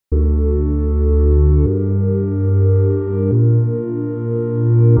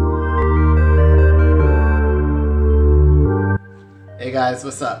guys,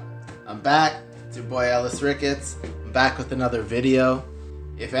 what's up? I'm back. It's your boy Ellis Ricketts. I'm back with another video.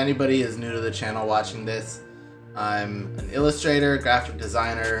 If anybody is new to the channel watching this, I'm an illustrator, graphic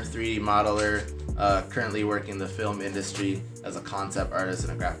designer, 3D modeler, currently working in the film industry as a concept artist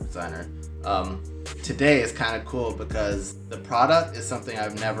and a graphic designer. Today is kind of cool because the product is something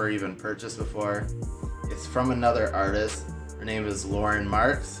I've never even purchased before. It's from another artist. Her name is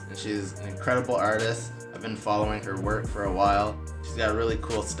Marx, and she's an incredible artist. I've been following her work for a while. She's got really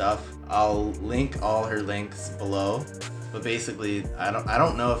cool stuff. I'll link all her links below. But basically, I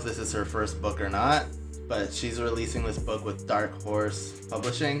don't know if this is her first book or not, but she's releasing this book with Dark Horse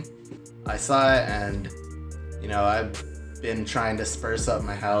Publishing. I saw it, and you know, I've been trying to spruce up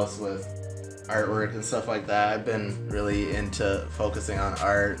my house with artwork and stuff like that. I've been really into focusing on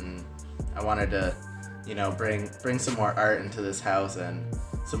art, and I wanted to, you know, bring some more art into this house and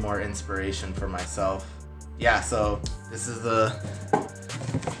some more inspiration for myself. Yeah, so this is the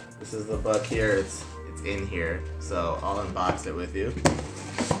book here. It's in here, so I'll unbox it with you.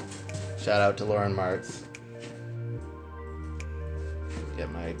 Shout out to Marx. Get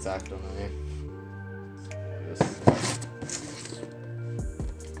my X-Acto knife.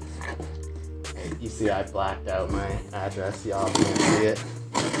 You see, I blacked out my address. Y'all can't see it.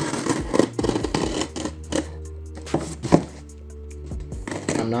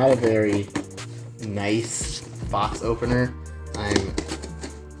 I'm not a very nice box opener. I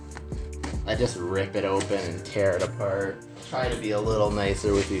just rip it open and tear it apart. Try to be a little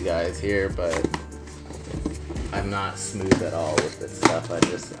nicer with you guys here, but I'm not smooth at all with this stuff. I'm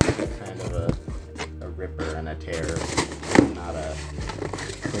kind of a ripper and a tearer, not a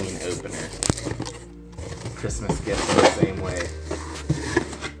clean opener. Christmas gifts are the same way.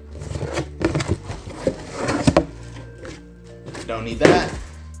 Don't need that.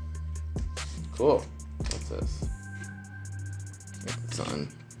 Cool. What's this? Get this on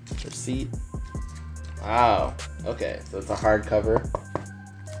receipt. Wow. Okay, so it's a hardcover.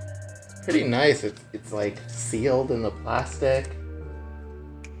 Pretty nice. It's like sealed in the plastic.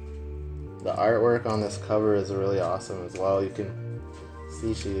 The artwork on this cover is really awesome as well. You can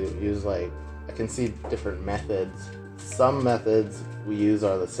see she used I can see different methods. Some methods we use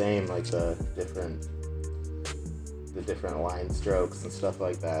are the same, like the different line strokes and stuff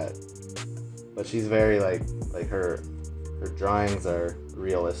like that. But she's very like her drawings are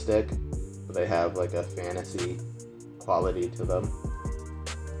realistic, but they have like a fantasy quality to them.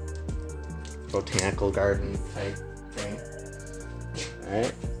 Botanical garden type thing.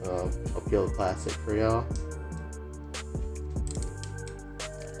 Alright, so I'll peel the plastic for y'all.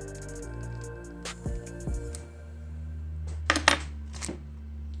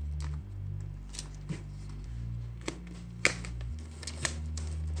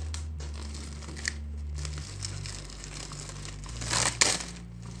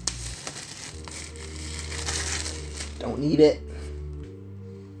 Don't need it.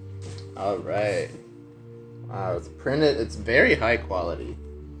 Alright. Wow, it's printed. It's very high quality.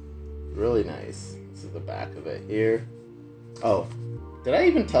 Really nice. This is the back of it here. Oh, did I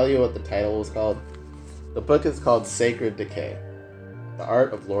even tell you what the title was called? The book is called Sacred Decay. The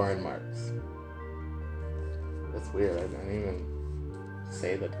Art of Marx. That's weird. I didn't even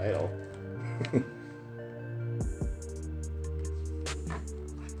say the title.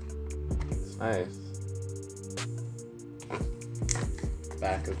 It's nice.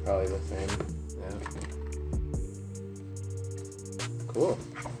 Back is probably the same. Yeah. Cool.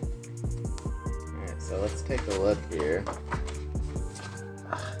 Alright, so let's take a look here.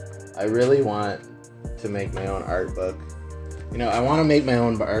 I really want to make my own art book. You know, I want to make my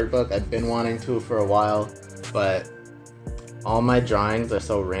own art book. I've been wanting to for a while, but all my drawings are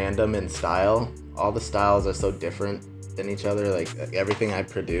so random in style. All the styles are so different than each other. Like everything I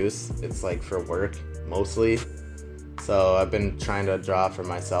produce, it's like for work mostly. So I've been trying to draw for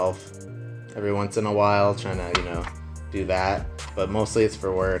myself every once in a while, trying to, you know, do that. But mostly it's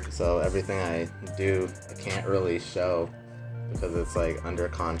for work, so everything I do, I can't really show because it's like under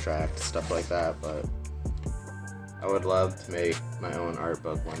contract, stuff like that. But I would love to make my own art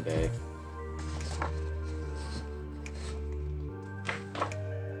book one day.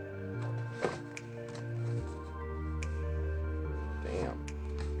 Damn.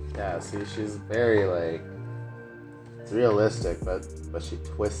 Yeah, see, she's very like, it's realistic, but she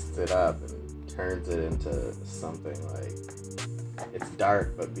twists it up and turns it into something like, it's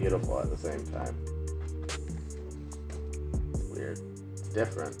dark but beautiful at the same time. It's weird. It's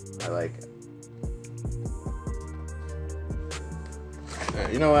different. I like it.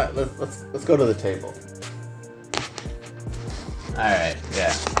 Alright, you know what? Let's go to the table. Alright,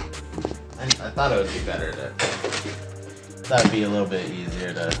 yeah. I thought it would be better to That'd be a little bit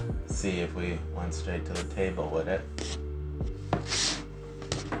easier to see if we went straight to the table with it.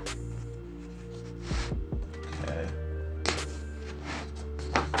 Okay.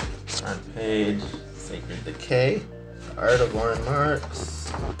 Front page, Sacred Decay, Art of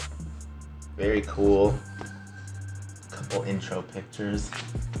Marx. Very cool. Couple intro pictures.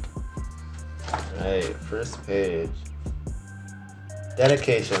 Alright, first page.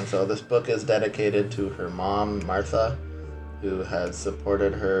 Dedication. So this book is dedicated to her mom, Martha, who has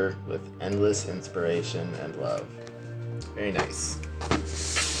supported her with endless inspiration and love. Very nice.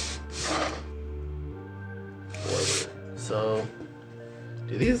 Forward. So,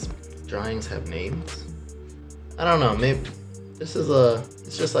 do these drawings have names? I don't know, maybe this is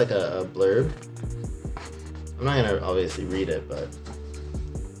it's just like a blurb. I'm not gonna obviously read it, but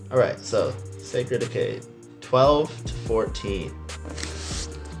alright, so Sacred Decay, 12 to 14.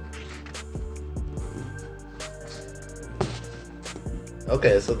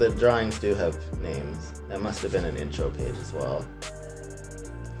 Okay, so the drawings do have names. That must have been an intro page as well.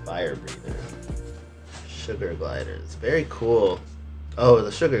 Fire breather. Sugar gliders. Very cool. Oh, the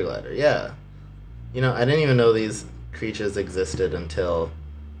sugar glider, yeah. You know, I didn't even know these creatures existed until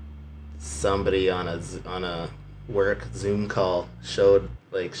somebody on a work Zoom call showing,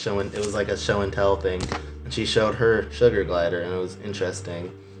 it was like a show and tell thing, and she showed her sugar glider, and it was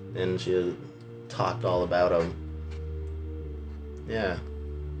interesting, and she talked all about them. Yeah.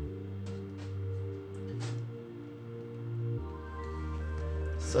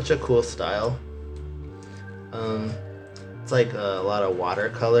 Such a cool style. It's like a lot of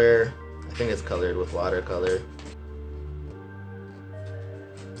watercolor. I think it's colored with watercolor.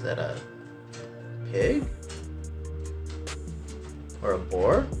 Is that a pig? Or a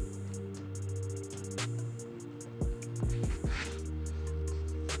boar?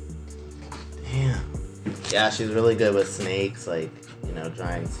 Damn. Yeah, she's really good with snakes, like, you know,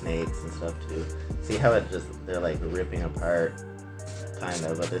 drawing snakes and stuff too. See how they're like ripping apart, kind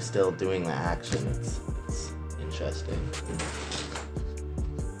of, but they're still doing the action. It's interesting.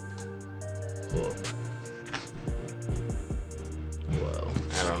 Cool. Whoa,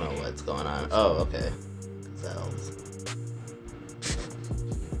 I don't know what's going on. Oh, okay. Gazelles.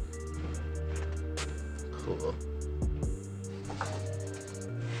 Cool.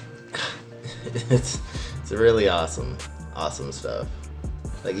 It's really awesome stuff.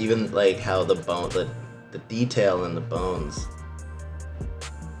 Like, even like how the detail in the bones,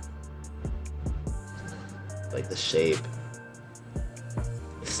 like the shape.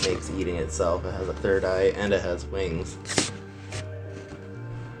 The snake's eating itself. It has a third eye and it has wings.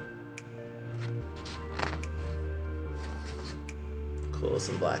 Cool,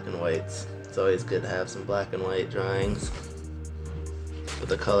 some black and whites. It's always good to have some black and white drawings. But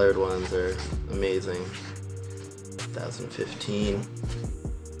the colored ones are amazing. 2015.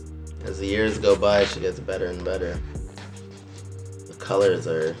 As the years go by, she gets better and better. The colors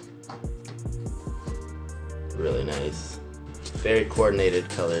are really nice. Very coordinated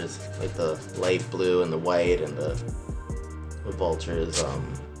colors, like the light blue and the white and the vulture's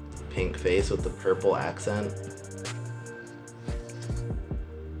pink face with the purple accent.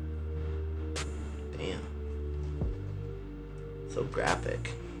 Damn. So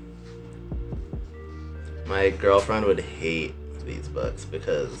graphic. My girlfriend would hate these books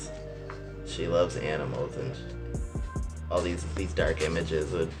because she loves animals, and all these dark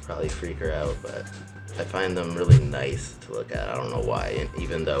images would probably freak her out, but I find them really nice to look at. I don't know why, and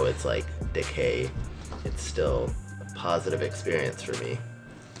even though it's like Decay, it's still a positive experience for me.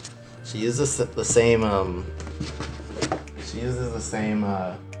 She uses the same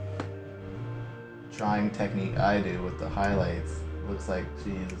drawing technique I do with the highlights. Looks like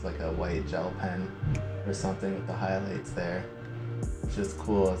she uses like a white gel pen or something with the highlights there, which is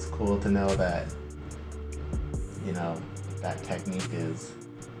cool. It's cool to know that, you know, that technique is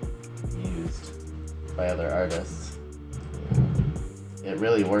used by other artists. It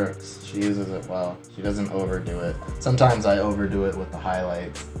really works. She uses it well. She doesn't overdo it. Sometimes I overdo it with the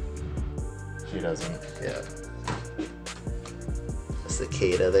highlights. She doesn't. Yeah. A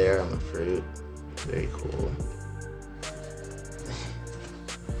cicada there on the fruit. Very cool.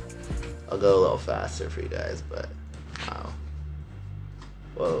 I'll go a little faster for you guys, but wow.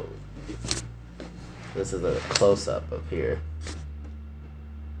 Whoa. This is a close-up of here.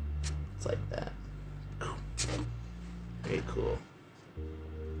 It's like that. Very cool.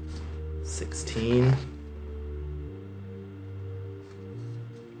 16.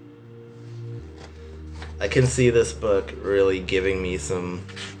 I can see this book really giving me some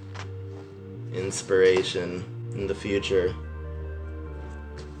inspiration in the future.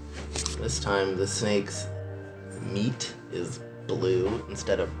 This time the snakes meat is blue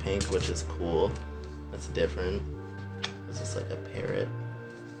instead of pink, which is cool. That's different. It's just like a parrot.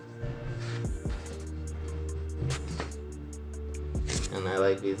 And I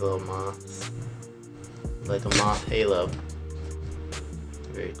like these little moths. Like a moth halo.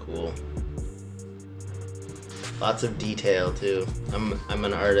 Very cool. Lots of detail too. I'm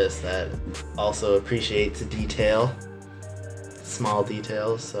an artist that also appreciates detail. Small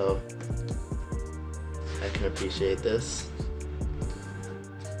details, so I can appreciate this.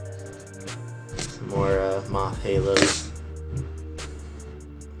 Some more moth halos.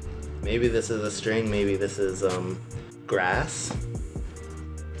 Maybe this is a string, maybe this is grass.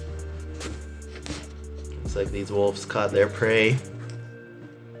 Looks like these wolves caught their prey.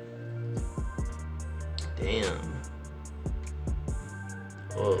 Damn.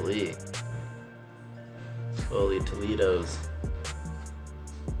 Holy. Holy Toledos.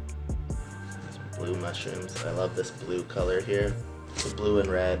 Blue mushrooms. I love this blue color here. The blue and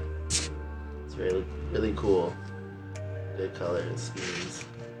red. It's really, really cool. Good color schemes.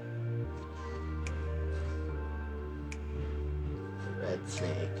 The red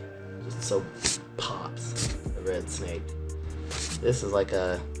snake. Just so pops. The red snake. This is like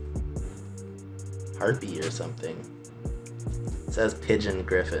a harpy or something. It says pigeon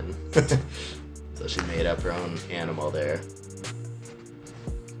griffin. So she made up her own animal there.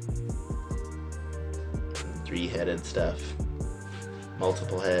 Three-headed stuff.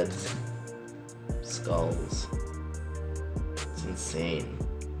 Multiple heads. Skulls. It's insane.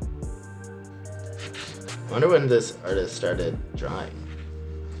 I wonder when this artist started drawing.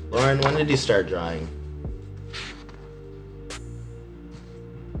 Lauren, when did you start drawing?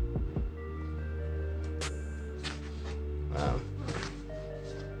 Wow.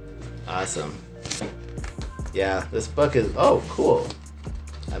 Awesome. Yeah, this book is, oh, cool.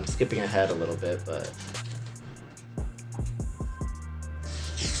 I'm skipping ahead a little bit, but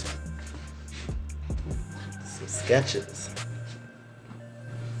some sketches.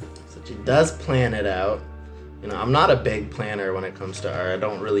 So she does plan it out. You know, I'm not a big planner when it comes to art. I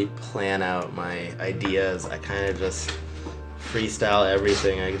don't really plan out my ideas. I kind of just freestyle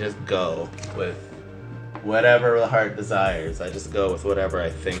everything. I just go with whatever the heart desires. I just go with whatever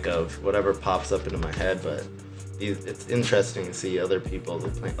I think of, whatever pops up into my head. But it's interesting to see other people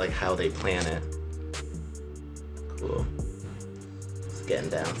like how they plan it. Cool. Just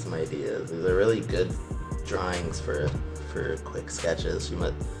getting down some ideas. These are really good drawings for quick sketches. She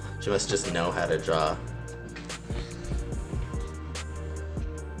must just know how to draw.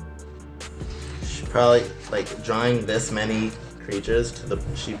 She probably, like, drawing this many creatures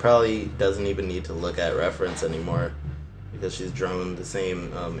she probably doesn't even need to look at reference anymore because she's drawn the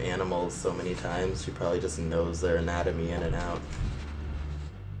same animals so many times. She probably just knows their anatomy in and out.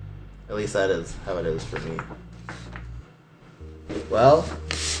 At least that is how it is for me. Well,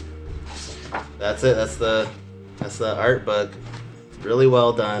 that's it. That's the art book. Really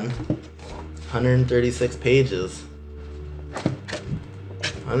well done. 136 pages.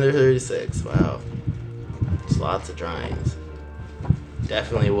 136. Wow. It's lots of drawings.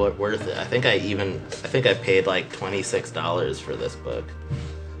 Definitely worth it. I think I paid like $26 for this book.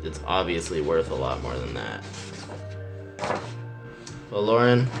 It's obviously worth a lot more than that. Well,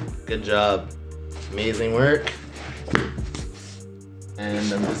 Lauren, good job. Amazing work.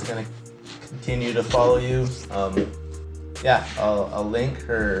 And I'm just gonna continue to follow you. Yeah, I'll link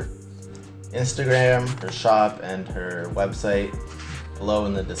her Instagram, her shop, and her website below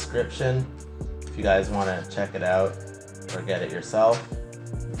in the description if you guys want to check it out or get it yourself.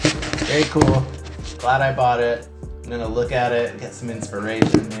 Very cool. Glad I bought it. I'm gonna look at it, get some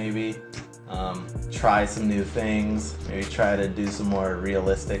inspiration maybe, try some new things, maybe try to do some more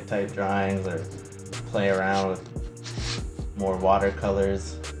realistic type drawings or play around with more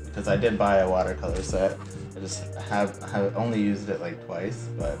watercolors, because I did buy a watercolor set. I just have only used it like twice,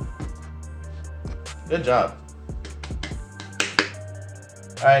 but good job.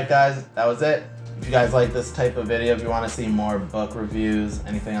 Alright guys, that was it. If you guys like this type of video, if you want to see more book reviews,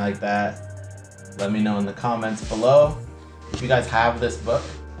 anything like that, let me know in the comments below. If you guys have this book,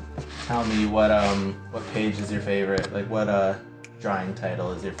 tell me what page is your favorite, like what drawing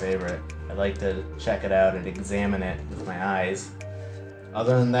title is your favorite. I'd like to check it out and examine it with my eyes.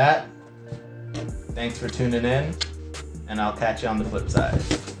 Other than that, thanks for tuning in, and I'll catch you on the flip side.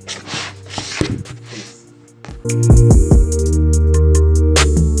 Peace.